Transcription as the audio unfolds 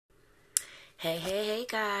Hey,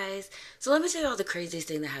 guys. So let me tell you all the craziest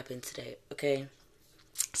thing that happened today, okay?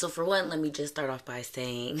 So for one, let me just start off by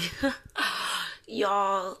saying,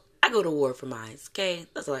 y'all, I go to war for mine, okay?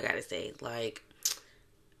 That's all I gotta say. Like,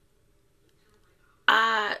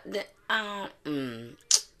 I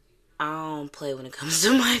don't play when it comes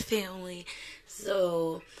to my family.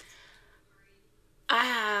 So I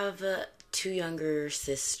have two younger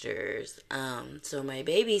sisters. So my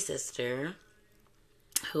baby sister,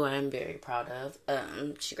 who I'm very proud of,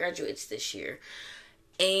 she graduates this year.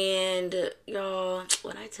 And y'all,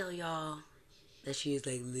 when I tell y'all that she is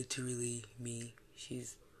like literally me,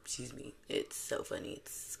 she's me. It's so funny.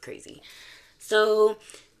 It's crazy. So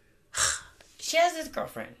she has this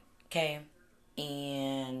girlfriend, okay,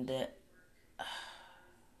 and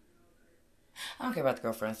I don't care about the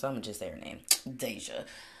girlfriend, so I'm gonna just say her name, Deja.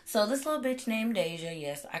 So this little bitch named Deja,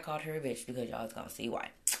 yes, I called her a bitch because y'all's gonna see why.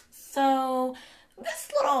 So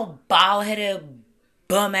this little bald headed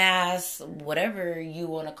bum ass, whatever you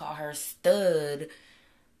want to call her, stud,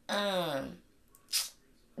 um,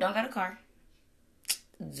 don't got a car,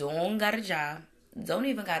 don't got a job, don't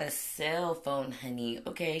even got a cell phone, honey.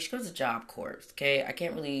 Okay, she goes to Job Corps. Okay, I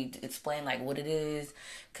can't really explain like what it is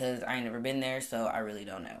because I ain't never been there, so I really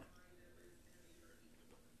don't know.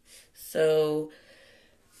 So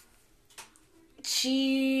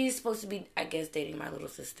she's supposed to be, I guess, dating my little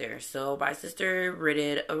sister. So my sister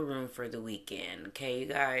rented a room for the weekend. Okay, you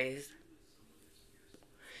guys,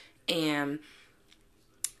 and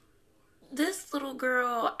this little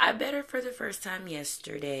girl, I met her for the first time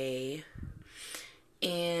yesterday.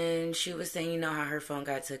 And she was saying, you know, how her phone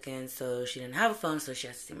got taken, so she didn't have a phone, so she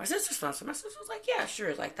has to see my sister's phone. So my sister was like, yeah,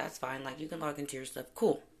 sure, like, that's fine. Like, you can log into your stuff.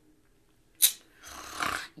 Cool.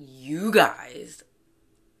 You guys,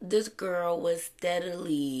 this girl was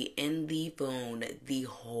steadily in the phone the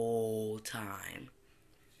whole time.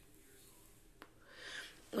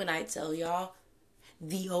 When I tell y'all,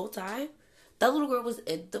 the whole time, that little girl was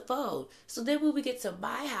in the phone. So then when we get to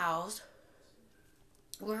my house,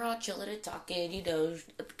 we're all chilling and talking, you know,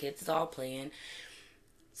 the kids is all playing.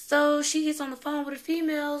 So she gets on the phone with a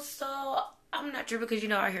female, so I'm not sure because, you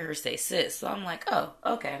know, I hear her say sis. So I'm like, oh,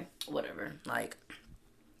 okay, whatever. Like,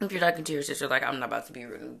 if you're talking to your sister, like, I'm not about to be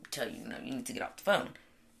rude and tell you, you know, you need to get off the phone.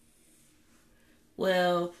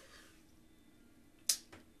 Well,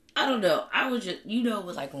 I don't know. I was just, you know,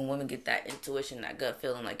 with like when women get that intuition, that gut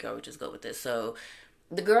feeling, like, yo, we just go with this. So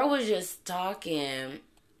the girl was just talking,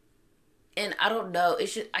 and I don't know.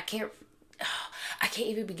 It's just, I can't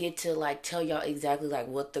even begin to like tell y'all exactly like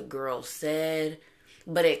what the girl said,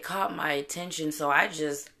 but it caught my attention. So I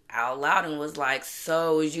just out loud and was like,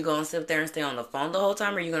 so is you gonna sit there and stay on the phone the whole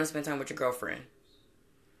time, or are you gonna spend time with your girlfriend?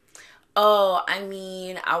 Oh, I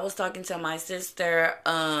mean, I was talking to my sister.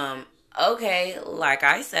 Okay, like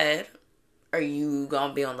I said, are you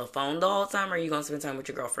gonna be on the phone the whole time, or are you gonna spend time with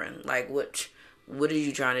your girlfriend? Like, what are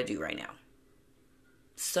you trying to do right now?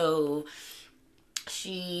 So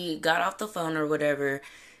she got off the phone or whatever.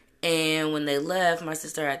 And when they left, my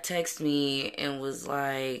sister had texted me and was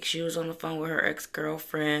like, she was on the phone with her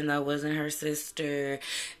ex-girlfriend that wasn't her sister.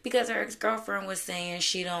 Because her ex-girlfriend was saying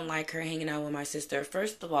she don't like her hanging out with my sister.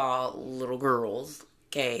 First of all, little girls,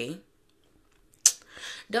 okay,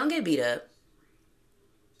 don't get beat up.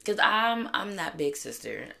 Cause I'm that big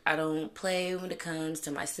sister. I don't play when it comes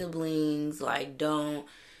to my siblings. Like don't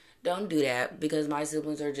do that because my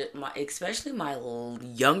siblings are just my, especially my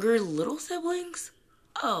younger little siblings.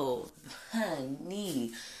 Oh,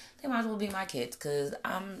 honey, they might as well be my kids because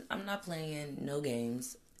I'm not playing no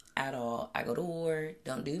games at all. I go to war.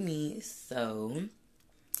 Don't do me. So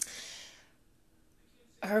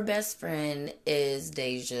her best friend is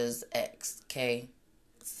Deja's ex. Okay,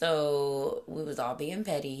 so we was all being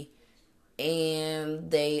petty,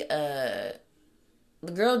 and the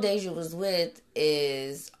girl Deja was with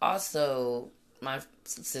is also my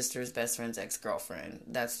sister's best friend's ex-girlfriend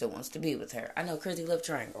that still wants to be with her. I know, crazy love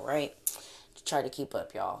triangle, right? Try to keep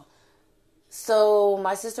up, y'all. So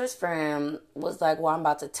my sister's friend was like, well, I'm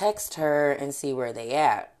about to text her and see where they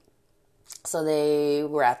at. So they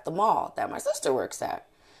were at the mall that my sister works at.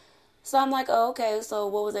 So I'm like, oh, okay, so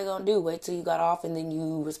what was they going to do? Wait till you got off and then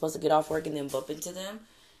you were supposed to get off work and then bump into them?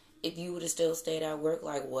 If you would have still stayed at work,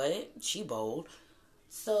 like, what? She bold.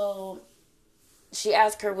 So she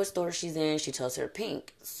asked her what store she's in. She tells her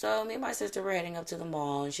Pink. So me and my sister were heading up to the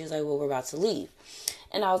mall, and she's like, well, we're about to leave.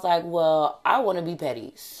 And I was like, well, I want to be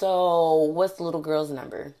petty. So what's the little girl's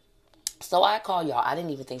number? So I call y'all. I didn't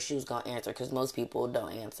even think she was going to answer because most people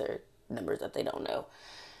don't answer numbers that they don't know.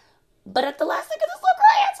 But at the last second, this little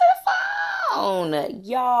girl answered the on.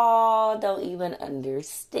 Y'all don't even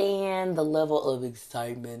understand the level of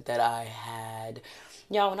excitement that I had.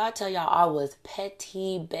 Y'all, when I tell y'all I was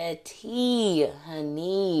petty Betty,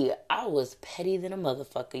 honey, I was petty than a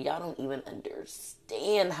motherfucker. Y'all don't even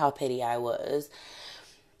understand how petty I was.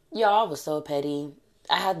 Y'all, I was so petty.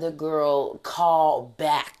 I had the girl call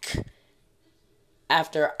back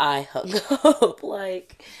after I hung up.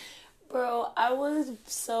 Like, bro, I was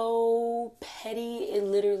so petty. It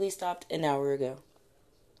literally stopped an hour ago.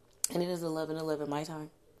 And it is 11:11 my time.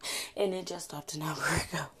 And it just stopped an hour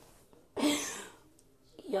ago.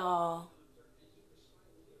 Y'all,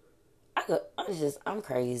 I'm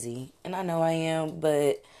crazy. And I know I am,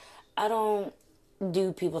 but I don't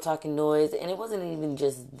do people talking noise. And it wasn't even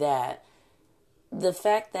just that. The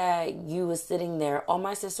fact that you was sitting there on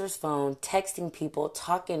my sister's phone, texting people,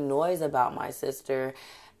 talking noise about my sister,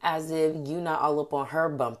 as if you not all up on her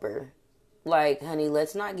bumper. Like, honey,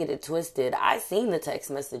 let's not get it twisted. I seen the text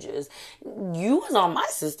messages. You was on my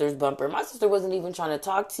sister's bumper. My sister wasn't even trying to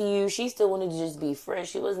talk to you. She still wanted to just be friends.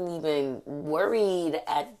 She wasn't even worried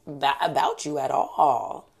about you at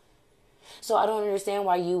all. So I don't understand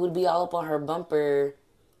why you would be all up on her bumper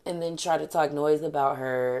and then try to talk noise about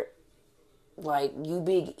her. Like, you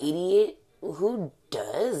big idiot. Who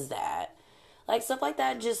does that? Like, stuff like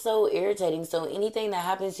that just so irritating. So anything that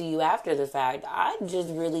happens to you after the fact, I just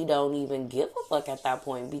really don't even give a fuck at that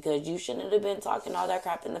point, because you shouldn't have been talking all that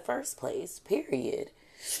crap in the first place, period.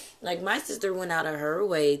 Like, my sister went out of her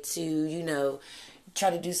way to, try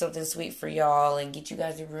to do something sweet for y'all and get you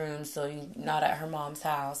guys a room so you're not at her mom's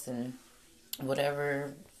house and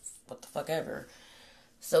whatever, what the fuck ever.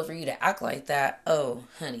 So for you to act like that, oh,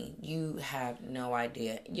 honey, you have no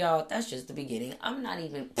idea. Y'all, that's just the beginning.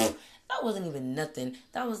 That wasn't even nothing.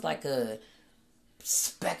 That was like a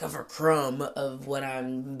speck of a crumb of what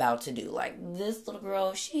I'm about to do. Like, this little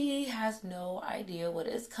girl, she has no idea what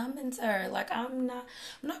is coming to her. Like, I'm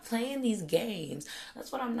not playing these games.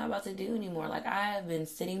 That's what I'm not about to do anymore. Like, I have been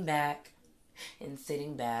sitting back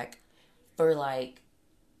for like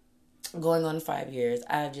going on 5 years.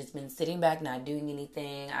 I've just been sitting back, not doing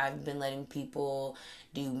anything. I've been letting people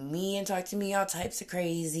do me and talk to me all types of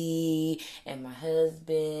crazy, and my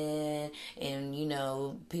husband, and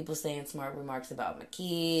people saying smart remarks about my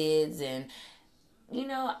kids, and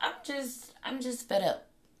I'm just fed up.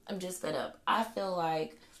 I'm just fed up. I feel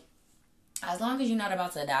like as long as you're not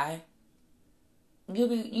about to die,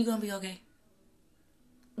 you gonna be okay.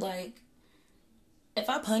 Like, if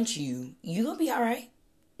I punch you, you gonna be alright.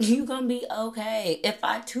 You gonna be okay. If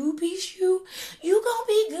I two-piece you, you gonna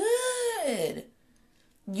be good.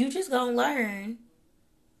 You just gonna learn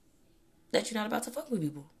that you're not about to fuck with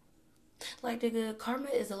people. Like, nigga, karma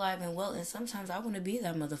is alive and well, and sometimes I want to be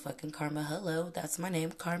that motherfucking karma. Hello, that's my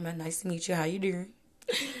name, Karma. Nice to meet you. How you doing?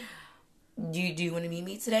 Do you want to meet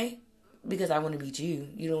me today? Because I want to meet you.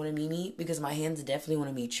 You don't want to meet me? Because my hands definitely want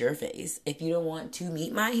to meet your face. If you don't want to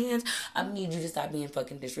meet my hands, I need you to stop being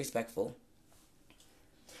fucking disrespectful.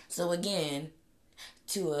 So again,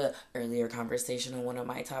 to a earlier conversation on one of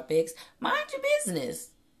my topics, mind your business.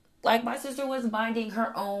 Like, my sister was minding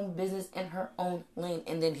her own business in her own lane,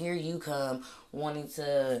 and then here you come wanting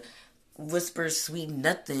to whisper sweet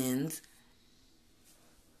nothings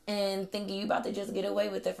and thinking you about to just get away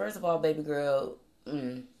with it. First of all, baby girl,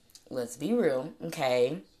 let's be real,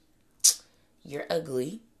 okay? You're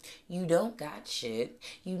ugly. You don't got shit.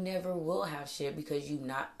 You never will have shit because you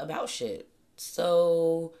not about shit.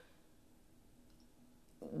 So,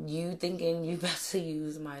 you thinking you about to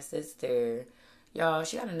use my sister. Y'all,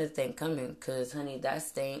 she got another thing coming, because, honey,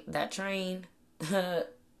 that train,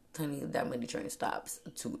 honey, that money train stops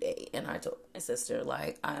today. And I told my sister,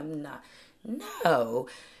 like, no.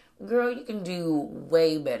 Girl, you can do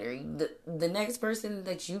way better. The next person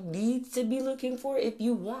that you need to be looking for, if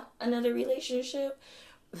you want another relationship,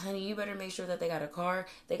 honey, you better make sure that they got a car,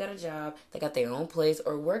 they got a job, they got their own place,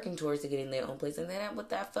 or working towards getting their own place, and they're not with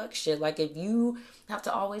that fuck shit. Like, if you have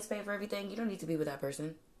to always pay for everything, you don't need to be with that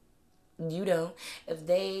person. You don't. If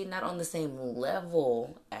they not on the same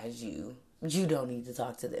level as you, you don't need to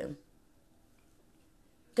talk to them.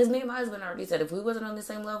 Because me and my husband already said, if we wasn't on the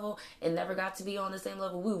same level and never got to be on the same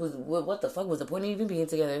level, what the fuck was the point of even being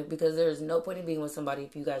together? Because there's no point in being with somebody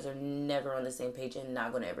if you guys are never on the same page and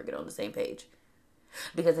not going to ever get on the same page.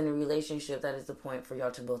 Because in a relationship, that is the point, for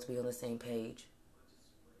y'all to both be on the same page.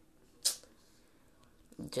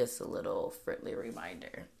 Just a little friendly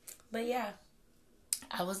reminder. But yeah,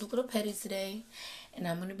 I was a little petty today, and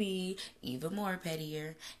I'm going to be even more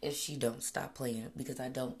pettier if she don't stop playing, because I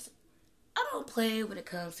don't play when it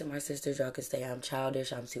comes to my sisters. Y'all can say I'm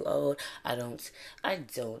childish, I'm too old. I don't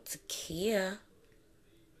care.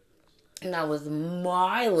 Now with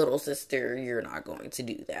my little sister, you're not going to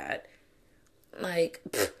do that. Like,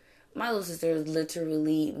 my little sister is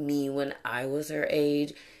literally me when I was her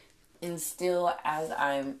age. And still, as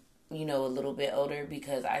I'm, a little bit older,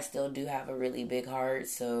 because I still do have a really big heart.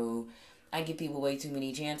 So I give people way too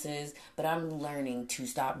many chances. But I'm learning to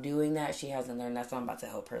stop doing that. She hasn't learned that, so I'm about to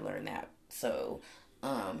help her learn that. So,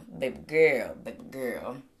 baby girl.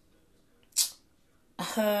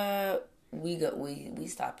 We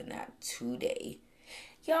stopping that today.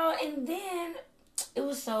 Y'all, and then it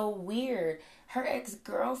was so weird. Her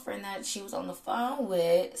ex-girlfriend that she was on the phone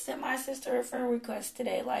with sent my sister a friend request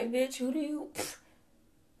today. Like, bitch, who do you...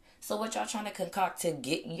 So what y'all trying to concoct to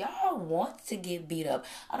get... Y'all want to get beat up.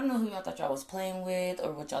 I don't know who y'all thought y'all was playing with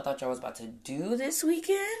or what y'all thought y'all was about to do this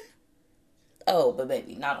weekend. Oh, but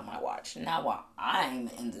baby, not on my watch. Not while I'm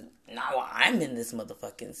in this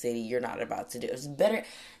motherfucking city. You're not about to do it. It's better,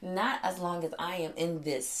 not as long as I am in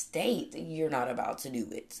this state. You're not about to do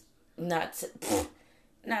it. Not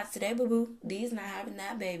today, boo boo. D's not having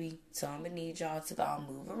that, baby. So I'm gonna need y'all to all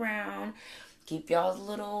move around. Keep y'all's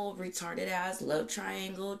little retarded ass love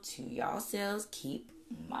triangle to y'allselves. Keep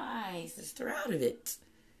my sister out of it.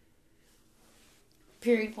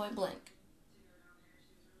 Period. Point blank.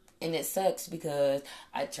 And it sucks because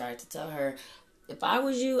I tried to tell her, if I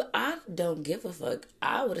was you, I don't give a fuck.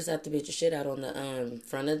 I would have sat the bitch shit out on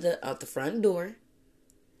the out the front door.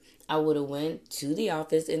 I would have went to the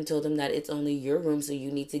office and told them that it's only your room, so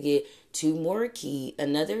you need to get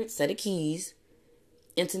another set of keys,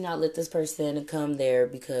 and to not let this person come there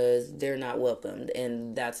because they're not welcomed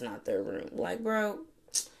and that's not their room. Like, bro,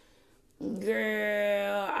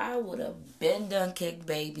 girl, I would have been done kicked,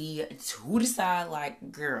 baby, to the side.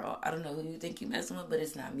 Like, girl, I don't know who you think you messing with, but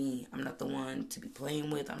it's not me. I'm not the one to be playing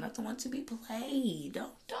with. I'm not the one to be played.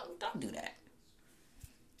 Don't do that.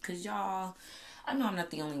 Cause y'all, I know I'm not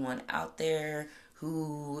the only one out there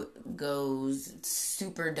who goes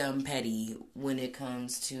super dumb petty when it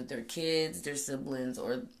comes to their kids, their siblings,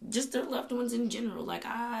 or just their loved ones in general. Like,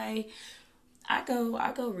 I go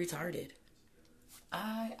retarded.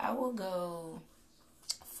 I will go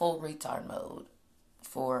full retard mode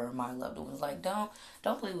for my loved ones. Like, don't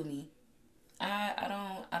play with me. I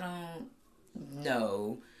don't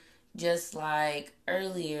know. Just like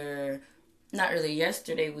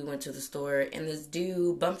yesterday we went to the store and this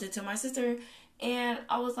dude bumped into my sister and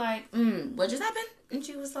I was like, what just happened? And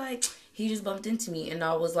she was like, he just bumped into me. And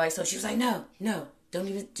I was like, so she was like, no, don't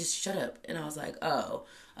even, just shut up. And I was like, oh,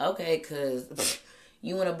 okay, cause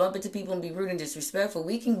you want to bump into people and be rude and disrespectful?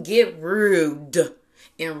 We can get rude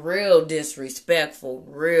and real disrespectful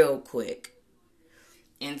real quick.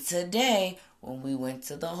 And today, when we went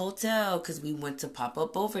to the hotel, because we went to pop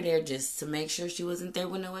up over there just to make sure she wasn't there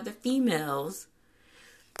with no other females,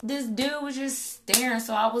 this dude was just staring.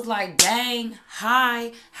 So I was like, dang,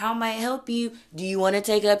 hi, how may I help you? Do you want to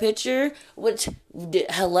take a picture?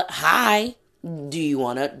 Hello, hi. Do you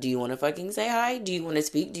wanna fucking say hi? Do you wanna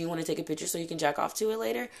speak? Do you wanna take a picture so you can jack off to it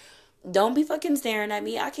later? Don't be fucking staring at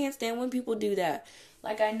me. I can't stand when people do that.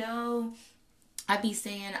 Like, I know I be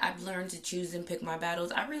saying I've learned to choose and pick my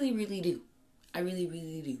battles. I really, really do. I really,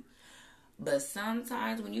 really do. But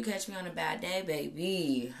sometimes when you catch me on a bad day,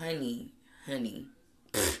 baby, honey.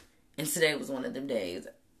 And today was one of them days.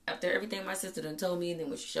 After everything my sister done told me and then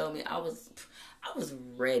when she showed me, I was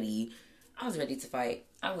ready. I was ready to fight.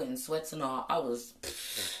 I went in sweats and all.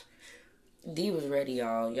 D was ready,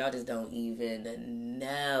 y'all. Y'all just don't even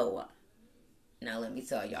know. Now let me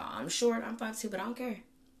tell y'all, I'm short. I'm 5'2", but I don't care.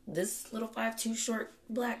 This little 5'2" short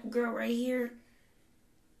black girl right here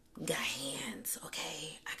got hands,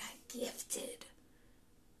 okay? I got gifted.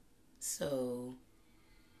 So,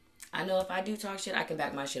 I know if I do talk shit, I can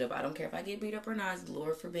back my shit up. I don't care if I get beat up or not.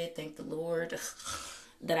 Lord forbid, thank the Lord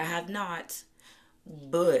that I have not.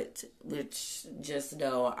 But, which, just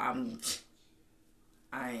know, I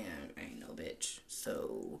ain't no bitch.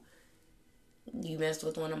 So, you messed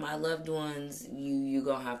with one of my loved ones, you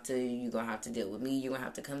gonna have to deal with me. You gonna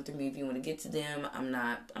have to come through me if you want to get to them. I'm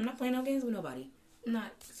not playing no games with nobody.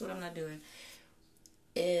 That's what I'm not doing.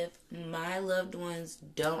 If my loved ones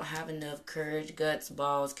don't have enough courage, guts,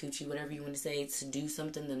 balls, coochie, whatever you want to say, to do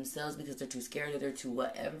something themselves because they're too scared or they're too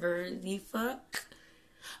whatever the fuck,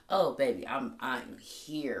 oh baby, I'm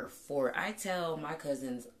here for it. I tell my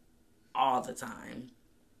cousins all the time,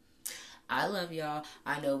 I love y'all.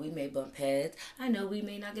 I know we may bump heads. I know we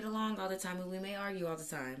may not get along all the time and we may argue all the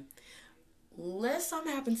time. Let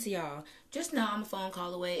something happen to y'all, just know I'm a phone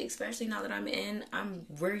call away, especially now that I'm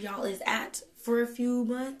where y'all is at for a few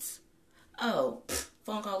months. Oh,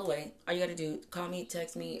 phone call away. All you gotta do, call me,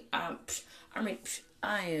 text me. I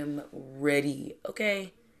am ready,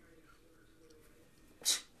 okay?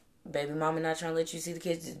 Baby mama not trying to let you see the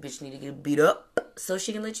kids. This bitch need to get beat up so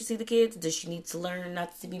she can let you see the kids. Does she need to learn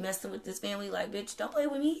not to be messing with this family? Like, bitch, don't play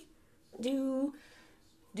with me. Do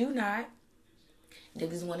not.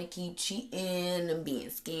 Niggas want to keep cheating and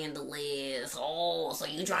being scandalous. Oh, so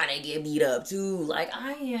you trying to get beat up too. Like,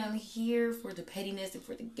 I am here for the pettiness and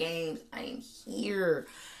for the games. I am here.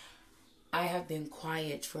 I have been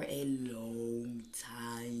quiet for a long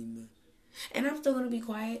time. And I'm still going to be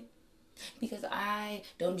quiet. Because I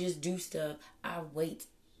don't just do stuff. I wait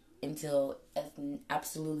until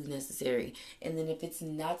absolutely necessary. And then if it's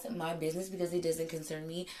not my business because it doesn't concern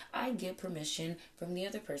me, I get permission from the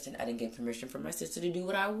other person. I didn't get permission from my sister to do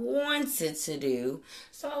what I wanted to do.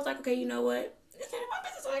 So I was like, okay, you know what? It's not my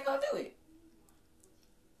business, so I ain't gonna do it.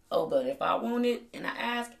 Oh, but if I want it and I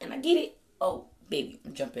ask and I get it, oh, baby,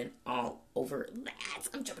 I'm jumping all over that.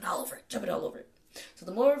 I'm jumping all over it. So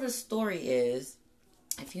the moral of the story is,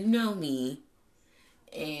 if you know me,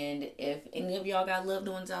 and if any of y'all got loved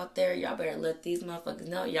ones out there, y'all better let these motherfuckers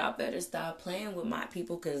know. Y'all better stop playing with my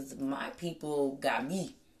people, because my people got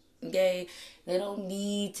me. Okay? They don't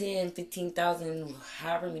need 10, 15,000,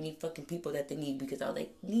 however many fucking people that they need, because all they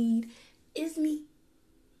need is me.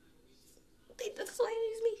 That's why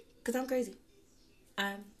they need me, because I'm crazy.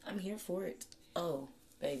 I'm here for it. Oh,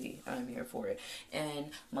 baby, I'm here for it. And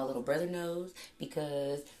my little brother knows,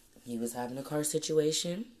 because he was having a car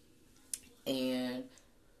situation, and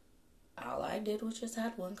all I did was just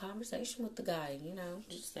had one conversation with the guy,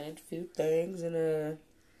 just said a few things, and the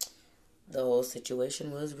whole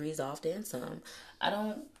situation was resolved and some. I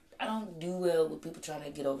don't do well with people trying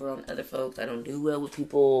to get over on other folks. I don't do well with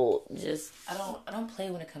people I don't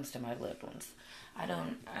play when it comes to my loved ones. I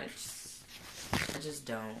just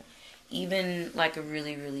don't. Even like a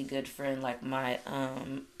really, really good friend, like my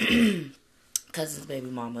cousin's baby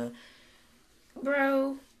mama,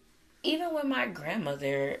 bro, even when my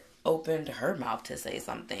grandmother opened her mouth to say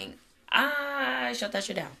something, I shut that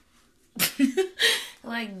shit down.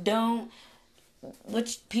 Like,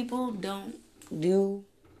 what people don't do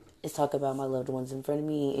is talk about my loved ones in front of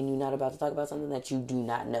me, and you're not about to talk about something that you do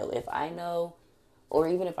not know. If I know, or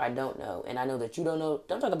even if I don't know, and I know that you don't know,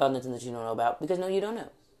 don't talk about nothing that you don't know about, because no, you don't know.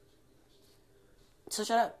 So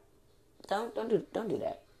shut up. Don't do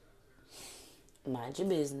that. Mind your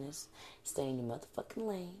business. Stay in your motherfucking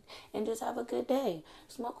lane. And just have a good day.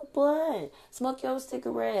 Smoke a blunt. Smoke your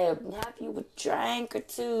cigarette. Have you a drink or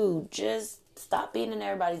two. Just stop being in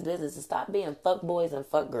everybody's business. And stop being fuck boys and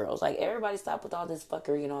fuck girls. Like, everybody stop with all this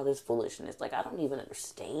fuckery and all this foolishness. Like, I don't even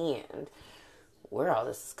understand where all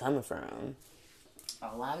this is coming from.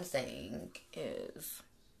 All I'm saying is,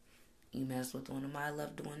 you mess with one of my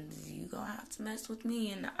loved ones, you gonna have to mess with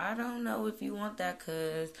me. And I don't know if you want that,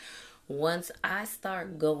 because once I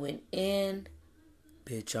start going in,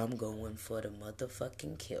 bitch, I'm going for the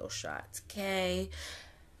motherfucking kill shots, okay?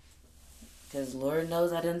 Because Lord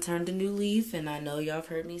knows I done turned a new leaf, and I know y'all have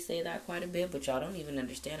heard me say that quite a bit, but y'all don't even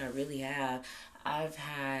understand. I really have.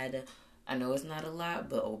 I know it's not a lot,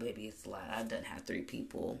 but oh baby, it's a lot. I've done had 3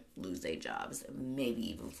 people lose their jobs,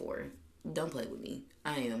 maybe even 4. Don't play with me.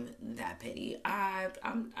 I am that petty. I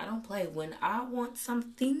don't play. When I want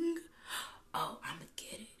something, oh, I'ma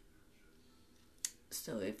get it.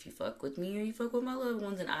 So if you fuck with me or you fuck with my loved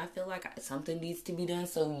ones, and I feel like something needs to be done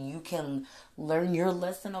so you can learn your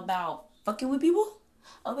lesson about fucking with people,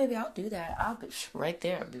 oh baby, I'll do that. I'll be right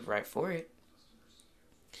there. I'll be right for it.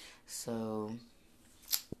 So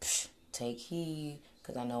take heed,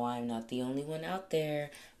 because I know I'm not the only one out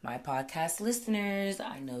there. My podcast listeners,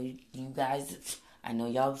 I know you guys, I know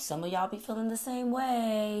y'all, some of y'all be feeling the same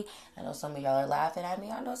way. I know some of y'all are laughing at me.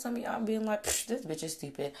 I know some of y'all being like, this bitch is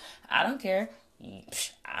stupid. I don't care.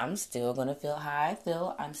 I'm still going to feel how I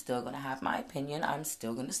feel. I'm still going to have my opinion. I'm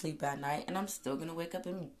still going to sleep at night. And I'm still going to wake up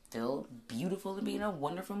and feel beautiful and be in a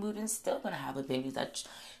wonderful mood, and still going to have opinions that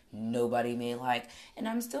nobody may like. And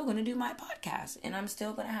I'm still going to do my podcast. And I'm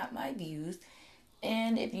still going to have my views.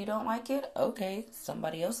 And if you don't like it, okay,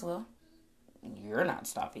 somebody else will. You're not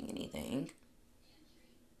stopping anything.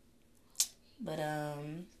 But,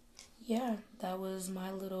 yeah, that was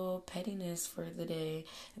my little pettiness for the day.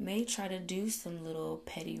 I may try to do some little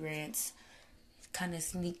petty rants, kind of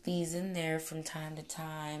sneak these in there from time to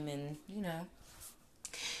time, and,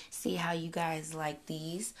 see how you guys like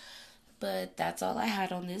these. But that's all I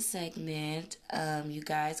had on this segment. You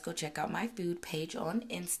guys go check out my food page on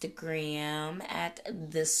Instagram at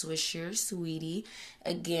The Swisher Sweetie.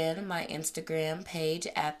 Again, my Instagram page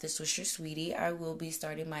at The Swisher Sweetie. I will be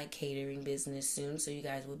starting my catering business soon, so you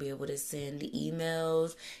guys will be able to send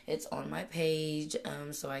emails. It's on my page,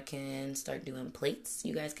 so I can start doing plates.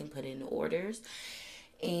 You guys can put in orders.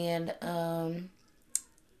 And,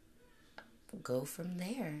 go from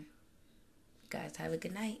there. Guys, have a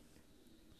good night.